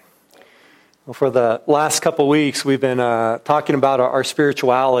Well, for the last couple weeks, we've been talking about our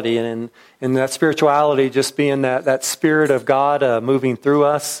spirituality, and that spirituality just being that Spirit of God moving through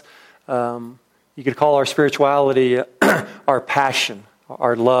us. You could call our spirituality our passion,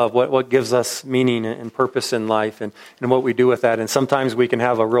 our love, what gives us meaning and purpose in life, and what we do with that. And sometimes we can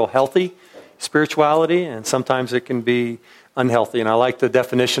have a real healthy spirituality, and sometimes it can be unhealthy. And I like the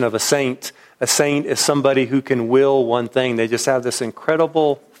definition of a saint. A saint is somebody who can will one thing. They just have this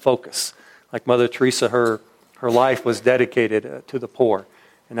incredible focus. Like Mother Teresa, her life was dedicated to the poor,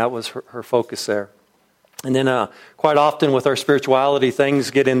 and that was her focus there. And then quite often with our spirituality,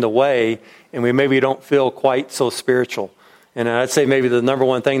 things get in the way, and we maybe don't feel quite so spiritual. And I'd say maybe the number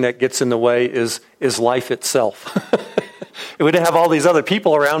one thing that gets in the way is life itself. If we didn't have all these other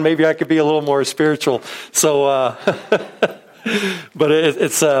people around, maybe I could be a little more spiritual. So,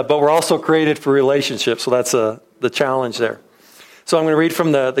 but we're also created for relationships, so that's the challenge there. So I'm going to read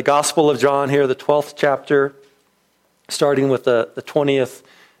from the Gospel of John here, the 12th chapter, starting with the 20th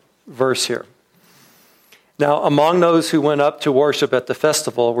verse here. Now, among those who went up to worship at the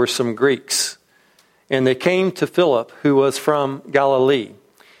festival were some Greeks, and they came to Philip, who was from Galilee.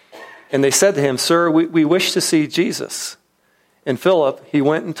 And they said to him, "Sir, we wish to see Jesus." And Philip, he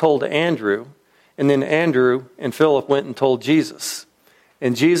went and told Andrew, and then Andrew and Philip went and told Jesus.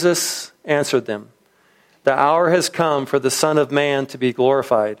 And Jesus answered them, "The hour has come for the Son of Man to be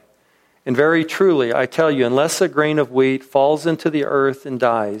glorified. And very truly, I tell you, unless a grain of wheat falls into the earth and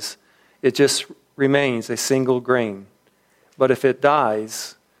dies, it just remains a single grain. But if it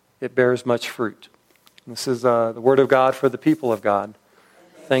dies, it bears much fruit." This is the word of God for the people of God.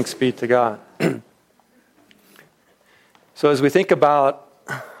 Thanks be to God. So as we think about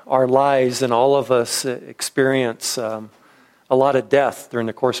our lives, and all of us experience a lot of death during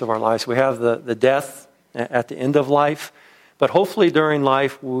the course of our lives. We have the death at the end of life, but hopefully during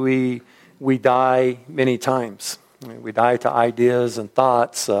life we die many times. We die to ideas and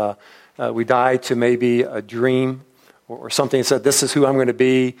thoughts. We die to maybe a dream or something that said, "This is who I'm going to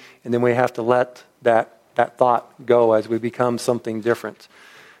be," and then we have to let that thought go as we become something different.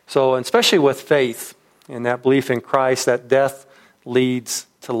 So, especially with faith and that belief in Christ, that death leads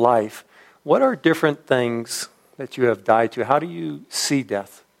to life. What are different things that you have died to? How do you see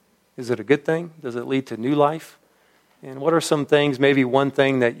death? Is it a good thing? Does it lead to new life? And what are some things, maybe one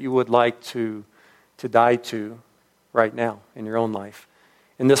thing that you would like to die to right now in your own life?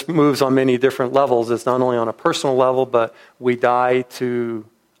 And this moves on many different levels. It's not only on a personal level, but we die to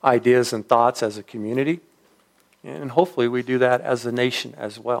ideas and thoughts as a community. And hopefully we do that as a nation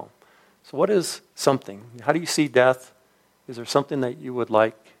as well. So what is something? How do you see death? Is there something that you would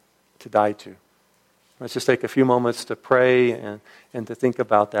like to die to? Let's just take a few moments to pray and to think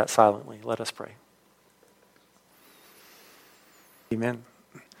about that silently. Let us pray. Amen.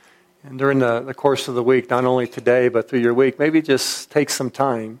 And during the course of the week, not only today, but through your week, maybe just take some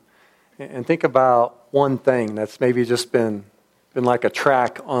time and think about one thing that's maybe just been like a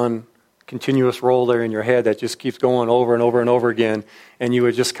track on continuous roll there in your head that just keeps going over and over and over again, and you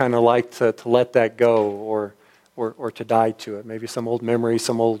would just kind of like to let that go or to die to it. Maybe some old memory,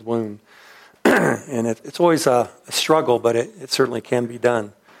 some old wound. And it's always a struggle, but it certainly can be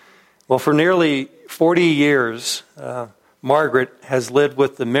done. Well, for nearly 40 years, Margaret has lived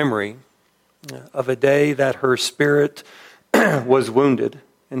with the memory of a day that her spirit was wounded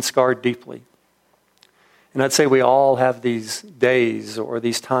and scarred deeply. And I'd say we all have these days or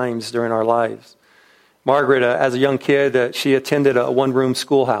these times during our lives. Margaret, as a young kid, she attended a one-room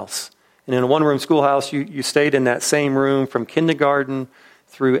schoolhouse. And in a one-room schoolhouse, you stayed in that same room from kindergarten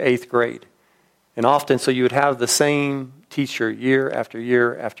through 8th grade. And often, so you would have the same teacher year after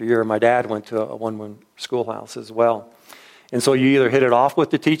year after year. My dad went to a one-room schoolhouse as well. And so you either hit it off with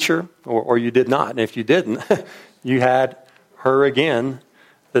the teacher or you did not. And if you didn't, you had her again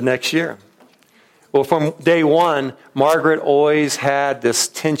the next year. Well, from day one, Margaret always had this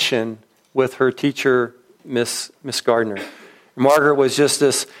tension with her teacher, Miss Gardner. Margaret was just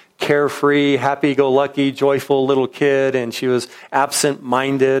this carefree, happy-go-lucky, joyful little kid, and she was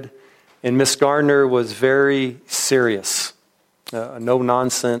absent-minded. And Miss Gardner was very serious, a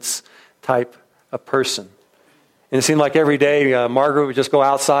no-nonsense type of person. And it seemed like every day Margaret would just go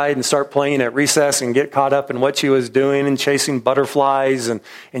outside and start playing at recess and get caught up in what she was doing and chasing butterflies, and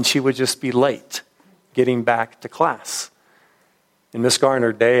she would just be late getting back to class. And Miss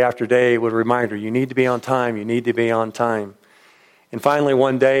Gardner, day after day, would remind her, "You need to be on time, you need to be on time." And finally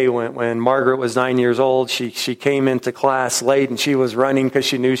one day when Margaret was 9 years old, she came into class late, and she was running because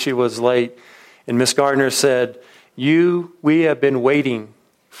she knew she was late. And Miss Gardner said, we have been waiting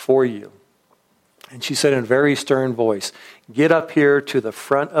for you." And she said in a very stern voice, "Get up here to the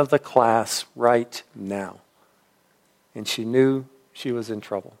front of the class right now." And she knew she was in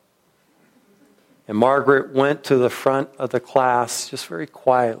trouble. And Margaret went to the front of the class just very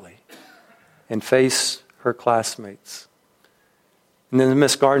quietly and faced her classmates. And then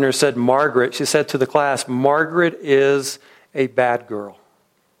Miss Gardner said, she said to the class, "Margaret is a bad girl.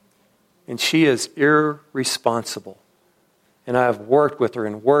 And she is irresponsible. And I have worked with her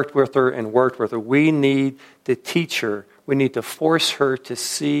and worked with her and worked with her. We need to teach her. We need to force her to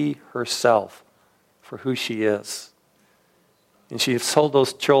see herself for who she is." And she told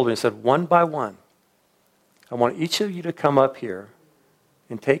those children, said, "One by one, I want each of you to come up here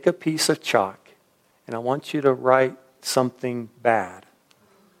and take a piece of chalk, and I want you to write something bad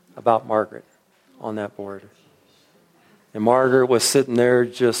about Margaret on that board." And Margaret was sitting there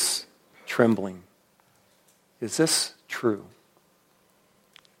just trembling. Is this true?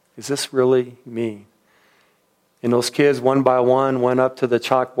 Is this really me? And those kids, one by one, went up to the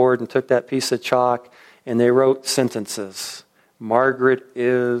chalkboard and took that piece of chalk, and they wrote sentences. Margaret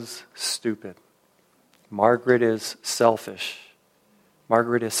is stupid. Margaret is selfish.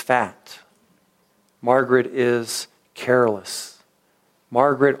 Margaret is fat. Margaret is careless.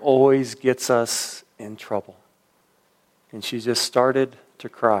 Margaret always gets us in trouble. And she just started to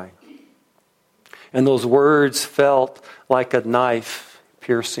cry. And those words felt like a knife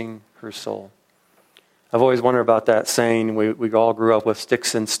piercing her soul. I've always wondered about that saying, we all grew up with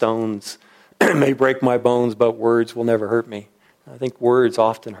sticks and stones. May break my bones, but words will never hurt me. I think words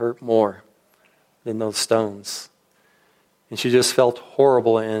often hurt more than those stones. And she just felt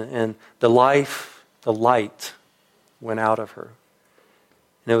horrible, and the light went out of her.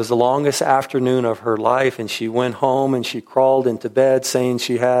 And it was the longest afternoon of her life, and she went home and she crawled into bed saying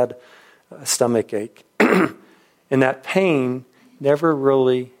she had a stomach ache. And that pain never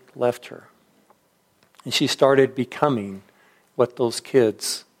really left her. And she started becoming what those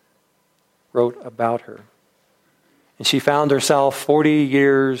kids wrote about her. And she found herself 40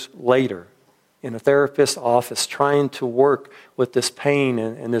 years later in a therapist's office trying to work with this pain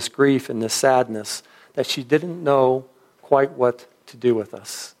and this grief and this sadness that she didn't know quite what to do with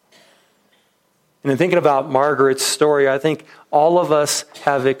us. And in thinking about Margaret's story, I think all of us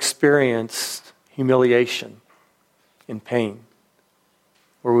have experienced humiliation and pain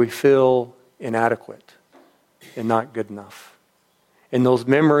where we feel inadequate and not good enough. And those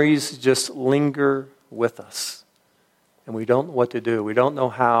memories just linger with us. And we don't know what to do. We don't know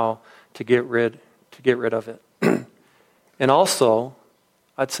how to get rid of it. And also,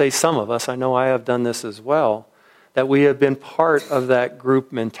 I'd say some of us, I know I have done this as well, that we have been part of that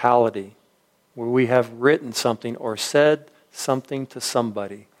group mentality where we have written something or said something to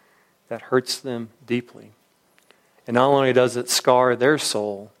somebody that hurts them deeply. And not only does it scar their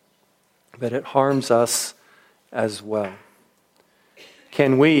soul, but it harms us as well.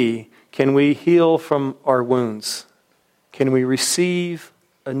 Can we heal from our wounds? Can we receive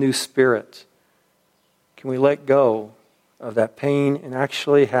a new spirit? Can we let go of that pain and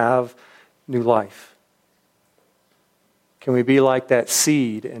actually have new life? Can we be like that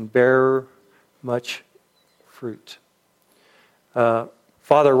seed and bear much fruit?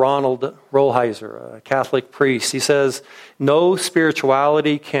 Father Ronald Rolheiser, a Catholic priest, he says, "No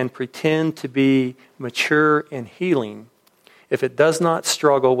spirituality can pretend to be mature and healing if it does not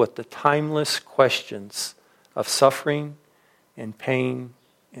struggle with the timeless questions of suffering and pain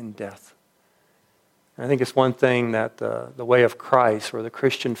and death." And I think it's one thing that the way of Christ or the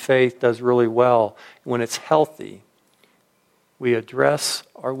Christian faith does really well. When it's healthy, we address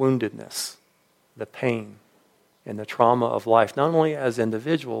our woundedness, the pain, and the trauma of life, not only as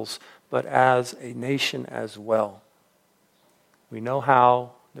individuals, but as a nation as well. We know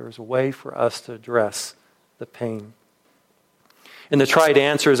how there's a way for us to address the pain. And the trite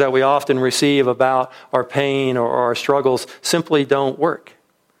answers that we often receive about our pain or our struggles simply don't work.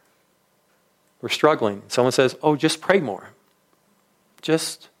 We're struggling. Someone says, "Oh, just pray more."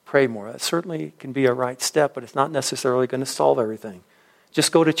 Just pray more. That certainly can be a right step, but it's not necessarily going to solve everything.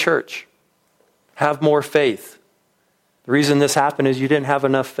 Just go to church. Have more faith. The reason this happened is you didn't have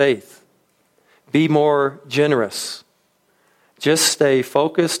enough faith. Be more generous. Just stay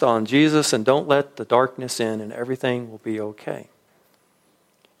focused on Jesus and don't let the darkness in, and everything will be okay.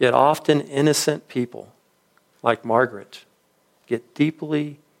 Yet often innocent people, like Margaret, get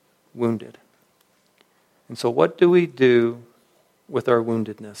deeply wounded. And so what do we do with our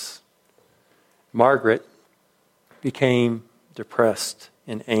woundedness? Margaret became depressed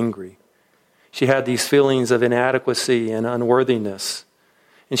and angry. She had these feelings of inadequacy and unworthiness.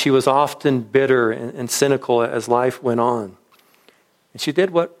 And she was often bitter and cynical as life went on. And she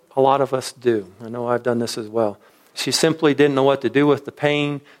did what a lot of us do. I know I've done this as well. She simply didn't know what to do with the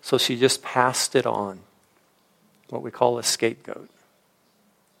pain, so she just passed it on. What we call a scapegoat.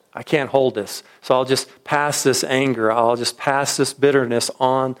 I can't hold this, so I'll just pass this anger, I'll just pass this bitterness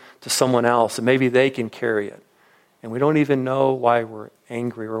on to someone else, and maybe they can carry it. And we don't even know why we're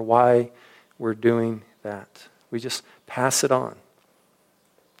angry or why we're doing that. We just pass it on.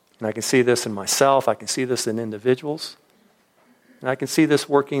 And I can see this in myself, I can see this in individuals, and I can see this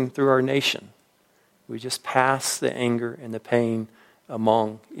working through our nation. We just pass the anger and the pain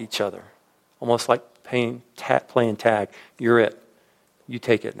among each other. Almost like playing tag. You're it. You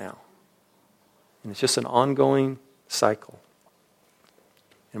take it now. And it's just an ongoing cycle.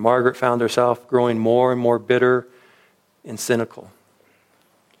 And Margaret found herself growing more and more bitter and cynical.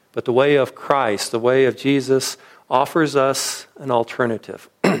 But the way of Christ, the way of Jesus, offers us an alternative.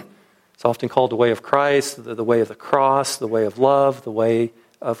 It's often called the way of Christ, the way of the cross, the way of love, the way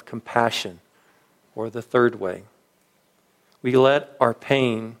of compassion, or the third way. We let our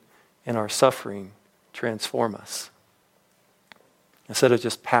pain and our suffering transform us. Instead of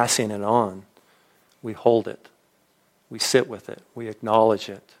just passing it on, we hold it. We sit with it. We acknowledge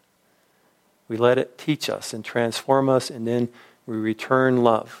it. We let it teach us and transform us, and then we return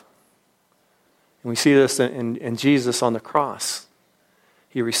love. And we see this in Jesus on the cross.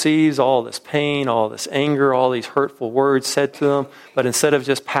 He receives all this pain, all this anger, all these hurtful words said to him, but instead of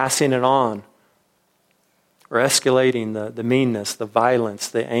just passing it on or escalating the meanness, the violence,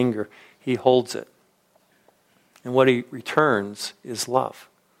 the anger, he holds it. And what he returns is love.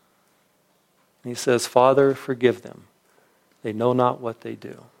 And he says, Father, forgive them. They know not what they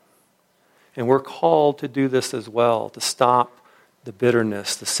do. And we're called to do this as well, to stop the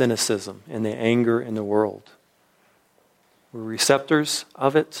bitterness, the cynicism, and the anger in the world. We're receptors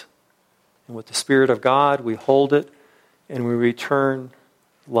of it. And with the Spirit of God, we hold it and we return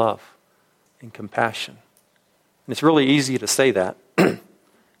love and compassion. And it's really easy to say that, but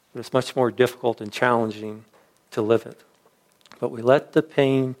it's much more difficult and challenging to live it. But we let the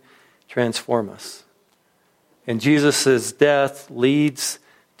pain transform us. And Jesus' death leads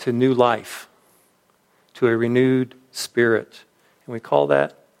to new life, to a renewed spirit. And we call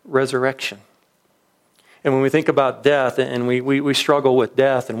that resurrection. And when we think about death, and we struggle with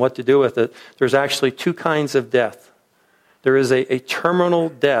death and what to do with it, there's actually two kinds of death. There is a terminal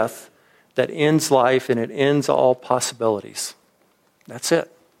death that ends life and it ends all possibilities. That's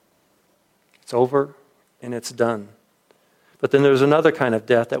it. It's over and it's done. But then there's another kind of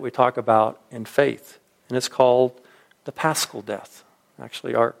death that we talk about in faith, and it's called the paschal death.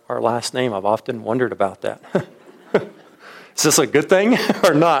 Actually, our last name, I've often wondered about that. Is this a good thing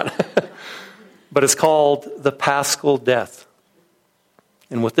or not? But it's called the paschal death.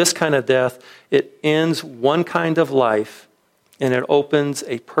 And with this kind of death, it ends one kind of life, and it opens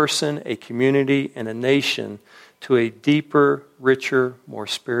a person, a community, and a nation to a deeper, richer, more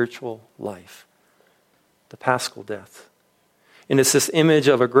spiritual life. The paschal death. And it's this image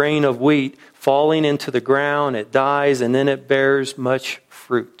of a grain of wheat falling into the ground, it dies, and then it bears much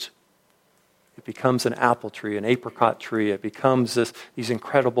fruit. It becomes an apple tree, an apricot tree. It becomes these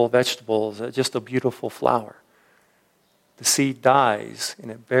incredible vegetables, just a beautiful flower. The seed dies, and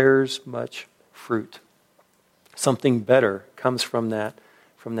it bears much fruit. Something better comes from that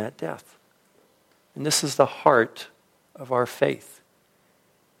death. And this is the heart of our faith.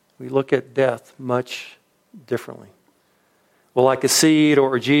 We look at death much differently. Well, like a seed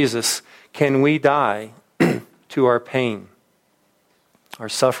or Jesus, can we die to our pain, our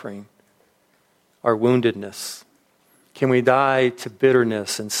suffering, our woundedness? Can we die to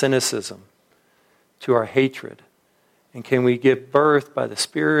bitterness and cynicism, to our hatred? And can we give birth by the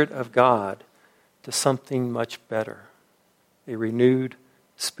Spirit of God to something much better? A renewed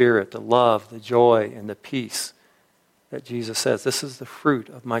spirit, the love, the joy, and the peace that Jesus says, this is the fruit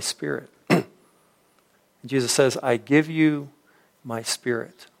of my Spirit. Jesus says, I give you my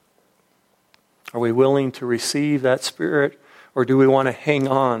Spirit. Are we willing to receive that Spirit, or do we want to hang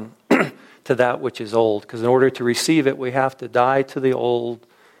on to that which is old? Because in order to receive it, we have to die to the old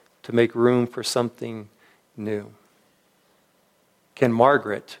to make room for something new. Can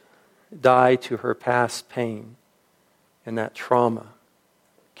Margaret die to her past pain and that trauma?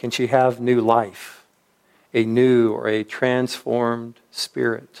 Can she have new life, a new or a transformed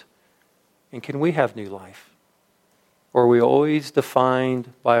spirit? And can we have new life? Or are we always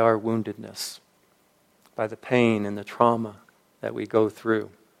defined by our woundedness, by the pain and the trauma that we go through?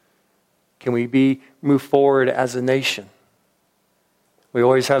 Can we move forward as a nation? We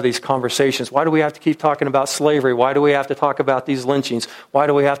always have these conversations. Why do we have to keep talking about slavery? Why do we have to talk about these lynchings? Why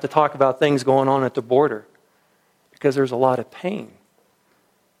do we have to talk about things going on at the border? Because there's a lot of pain.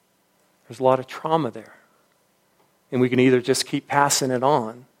 There's a lot of trauma there. And we can either just keep passing it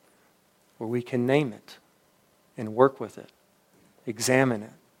on, or we can name it and work with it, examine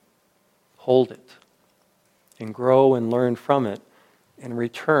it, hold it, and grow and learn from it, and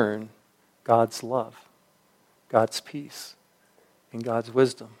return God's love, God's peace, and God's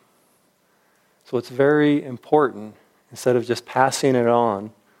wisdom. So it's very important, instead of just passing it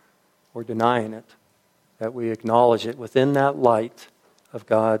on or denying it, that we acknowledge it within that light of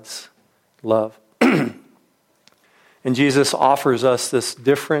God's love. And Jesus offers us this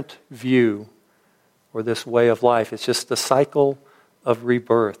different view, or this way of life. It's just the cycle of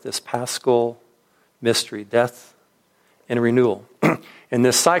rebirth, this Paschal mystery, death and renewal. And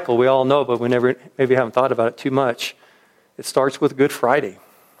this cycle, we all know, but we maybe haven't thought about it too much. It starts with Good Friday,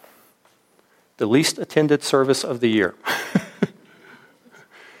 the least attended service of the year.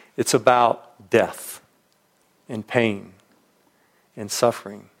 It's about death and pain and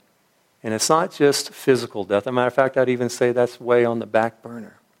suffering. And it's not just physical death. As a matter of fact, I'd even say that's way on the back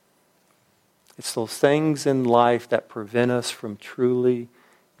burner. It's those things in life that prevent us from truly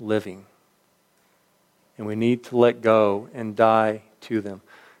living. And we need to let go and die to them.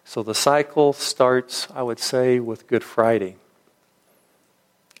 So the cycle starts, I would say, with Good Friday.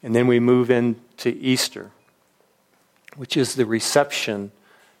 And then we move into Easter, which is the reception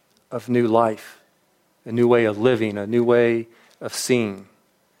of new life, a new way of living, a new way of seeing.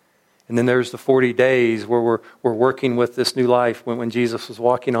 And then there's the 40 days where we're working with this new life when Jesus was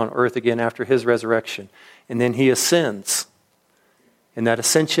walking on earth again after his resurrection. And then he ascends. And that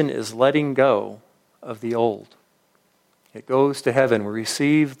ascension is letting go of the old. It goes to heaven. We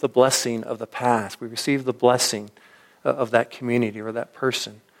receive the blessing of the past. We receive the blessing of that community or that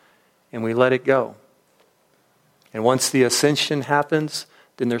person. And we let it go. And once the ascension happens,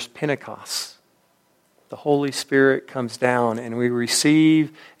 then there's Pentecost. The Holy Spirit comes down and we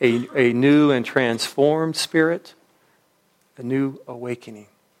receive a new and transformed spirit, a new awakening.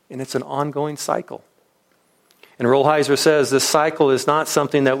 And it's an ongoing cycle. And Rolheiser says this cycle is not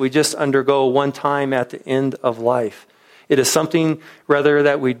something that we just undergo one time at the end of life. It is something, rather,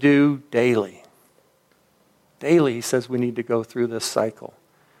 that we do daily. Daily, he says, we need to go through this cycle.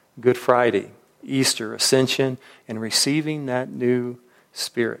 Good Friday, Easter, Ascension, and receiving that new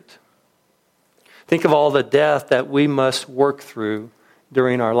spirit. Think of all the death that we must work through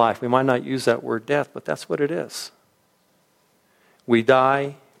during our life. We might not use that word death, but that's what it is. We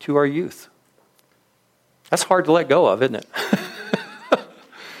die to our youth. That's hard to let go of, isn't it?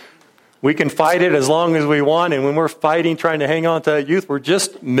 We can fight it as long as we want, and when we're fighting, trying to hang on to that youth, we're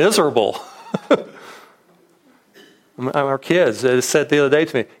just miserable. Our kids said the other day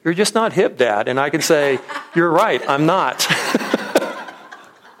to me, "You're just not hip, Dad." And I can say, "You're right, I'm not."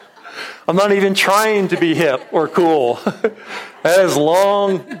 I'm not even trying to be hip or cool. That is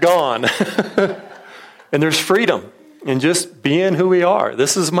long gone. And there's freedom in just being who we are.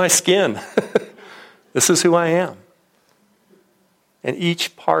 This is my skin. This is who I am. And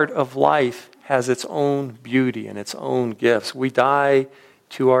each part of life has its own beauty and its own gifts. We die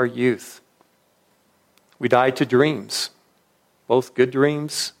to our youth. We die to dreams, both good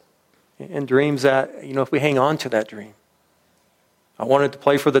dreams and dreams that, if we hang on to that dream. I wanted to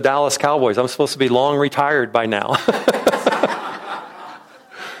play for the Dallas Cowboys. I'm supposed to be long retired by now.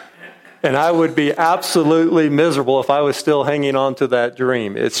 And I would be absolutely miserable if I was still hanging on to that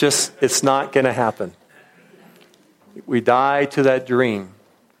dream. It's not going to happen. We die to that dream,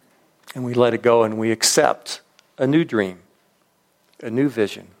 and we let it go, and we accept a new dream, a new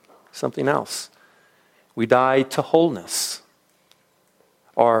vision, something else. We die to wholeness.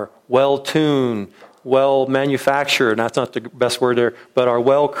 Our well-tuned, well-manufactured, that's not the best word there, but our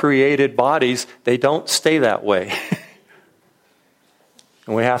well-created bodies, they don't stay that way.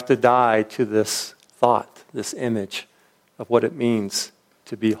 And we have to die to this thought, this image of what it means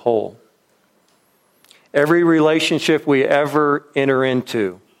to be whole. Every relationship we ever enter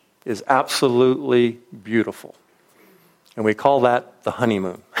into is absolutely beautiful. And we call that the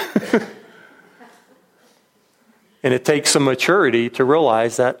honeymoon. And it takes some maturity to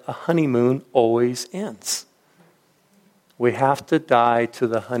realize that a honeymoon always ends. We have to die to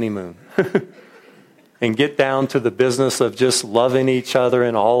the honeymoon and get down to the business of just loving each other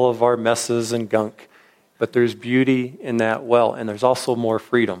and all of our messes and gunk. But there's beauty in that well, and there's also more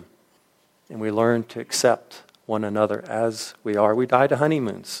freedom. And we learn to accept one another as we are. We die to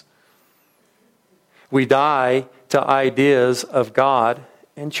honeymoons. We die to ideas of God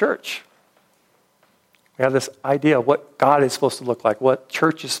and church. We have this idea of what God is supposed to look like, what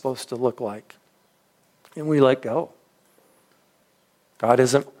church is supposed to look like. And we let go. God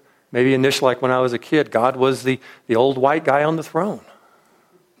isn't, maybe initially, like when I was a kid, God was the old white guy on the throne.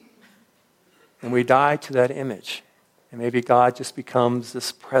 And we die to that image. And maybe God just becomes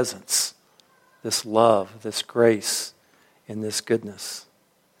this presence, this love, this grace, and this goodness.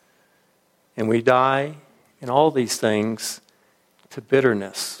 And we die in all these things to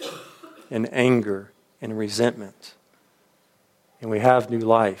bitterness and anger and resentment. And we have new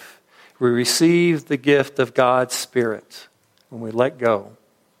life. We receive the gift of God's Spirit when we let go.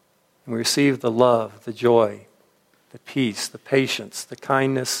 And we receive the love, the joy, the peace, the patience, the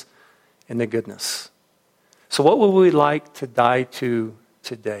kindness, and the goodness. So what would we like to die to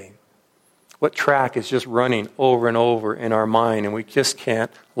today? What track is just running over and over in our mind and we just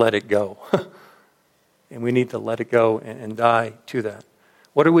can't let it go? And we need to let it go and die to that.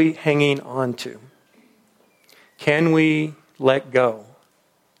 What are we hanging on to? Can we let go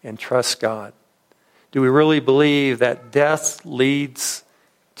and trust God? Do we really believe that death leads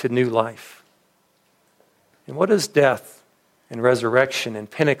to new life? And what does death and resurrection and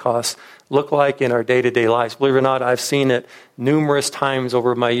Pentecost look like in our day-to-day lives? Believe it or not, I've seen it numerous times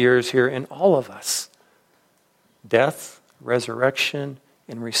over my years here in all of us. Death, resurrection,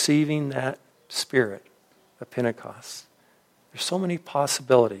 and receiving that Spirit of Pentecost. There's so many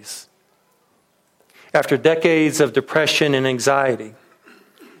possibilities. After decades of depression and anxiety,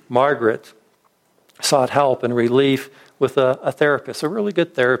 Margaret sought help and relief with a therapist, a really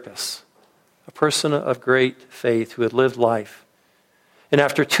good therapist, a person of great faith who had lived life. And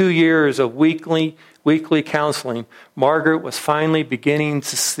after 2 years of weekly counseling, Margaret was finally beginning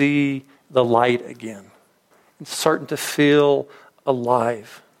to see the light again and starting to feel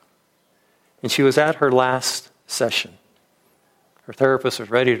alive. And she was at her last session. Her therapist was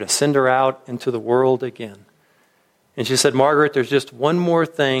ready to send her out into the world again. And she said, Margaret, there's just one more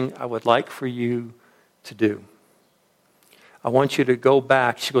thing I would like for you to do. I want you to go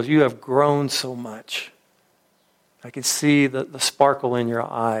back. She goes, you have grown so much. I can see the sparkle in your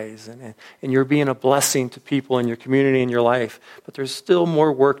eyes, and you're being a blessing to people in your community and your life. But there's still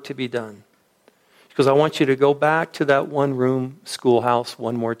more work to be done. She goes, I want you to go back to that one-room schoolhouse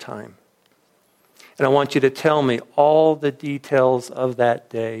one more time. And I want you to tell me all the details of that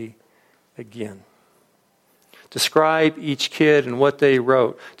day again. Describe each kid and what they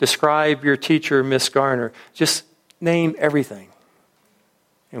wrote. Describe your teacher, Miss Garner. Just name everything.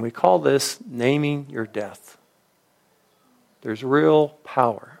 And we call this naming your death. There's real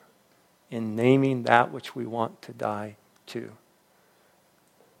power in naming that which we want to die to.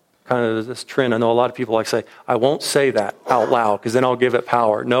 Kind of this trend. I know a lot of people like to say, I won't say that out loud because then I'll give it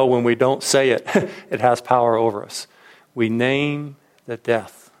power. No, when we don't say it, it has power over us. We name the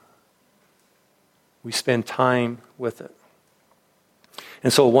death. We spend time with it.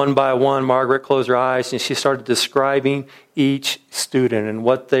 And so one by one, Margaret closed her eyes and she started describing each student and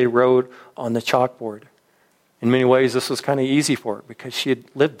what they wrote on the chalkboard. In many ways, this was kind of easy for her because she had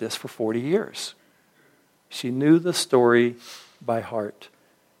lived this for 40 years. She knew the story by heart.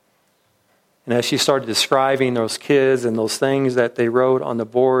 And as she started describing those kids and those things that they wrote on the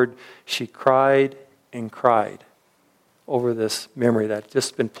board, she cried and cried over this memory that had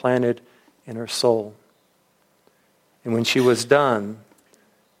just been planted in her soul. And when she was done,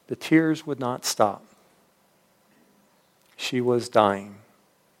 the tears would not stop. She was dying,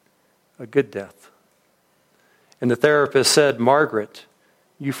 a good death. And the therapist said, Margaret,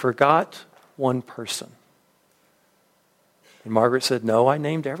 you forgot one person. And Margaret said, no, I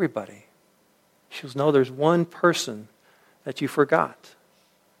named everybody. She goes, no, there's one person that you forgot.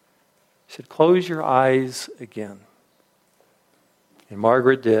 She said, close your eyes again. And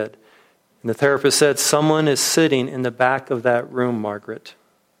Margaret did. And the therapist said, someone is sitting in the back of that room, Margaret.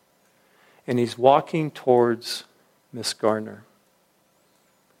 And he's walking towards Miss Garner.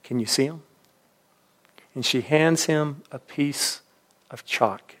 Can you see him? And she hands him a piece of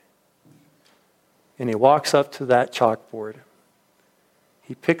chalk. And he walks up to that chalkboard.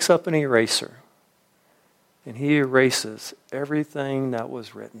 He picks up an eraser. And he erases everything that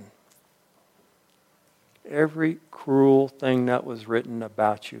was written. Every cruel thing that was written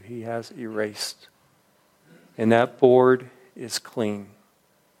about you, he has erased. And that board is clean.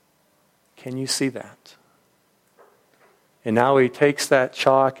 Can you see that? And now he takes that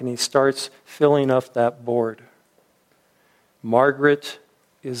chalk and he starts filling up that board. Margaret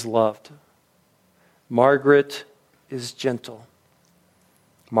is loved. Margaret is gentle.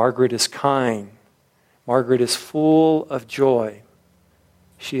 Margaret is kind. Margaret is full of joy.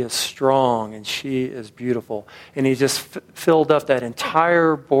 She is strong and she is beautiful. And he just filled up that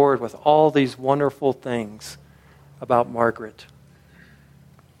entire board with all these wonderful things about Margaret.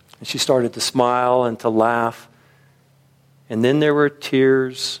 And she started to smile and to laugh. And then there were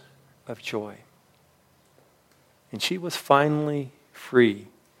tears of joy. And she was finally free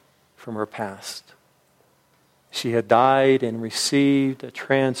from her past. She had died and received a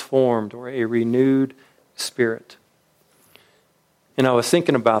transformed or a renewed spirit. And I was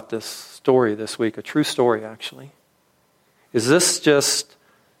thinking about this story this week, a true story actually. Is this just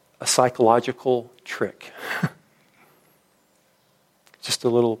a psychological trick? Just a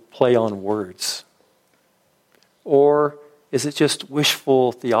little play on words? Or is it just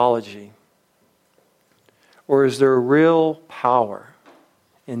wishful theology? Or is there real power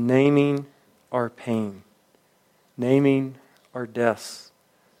in naming our pain, naming our deaths,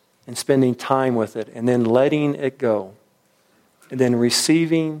 and spending time with it, and then letting it go, and then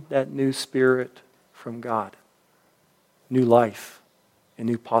receiving that new spirit from God, new life and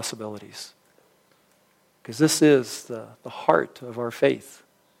new possibilities? Because this is the heart of our faith,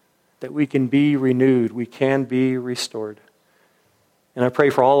 that we can be renewed, we can be restored. And I pray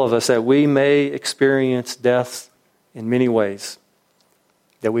for all of us that we may experience death in many ways,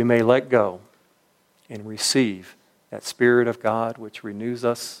 that we may let go and receive that Spirit of God which renews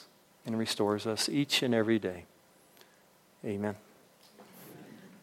us and restores us each and every day. Amen.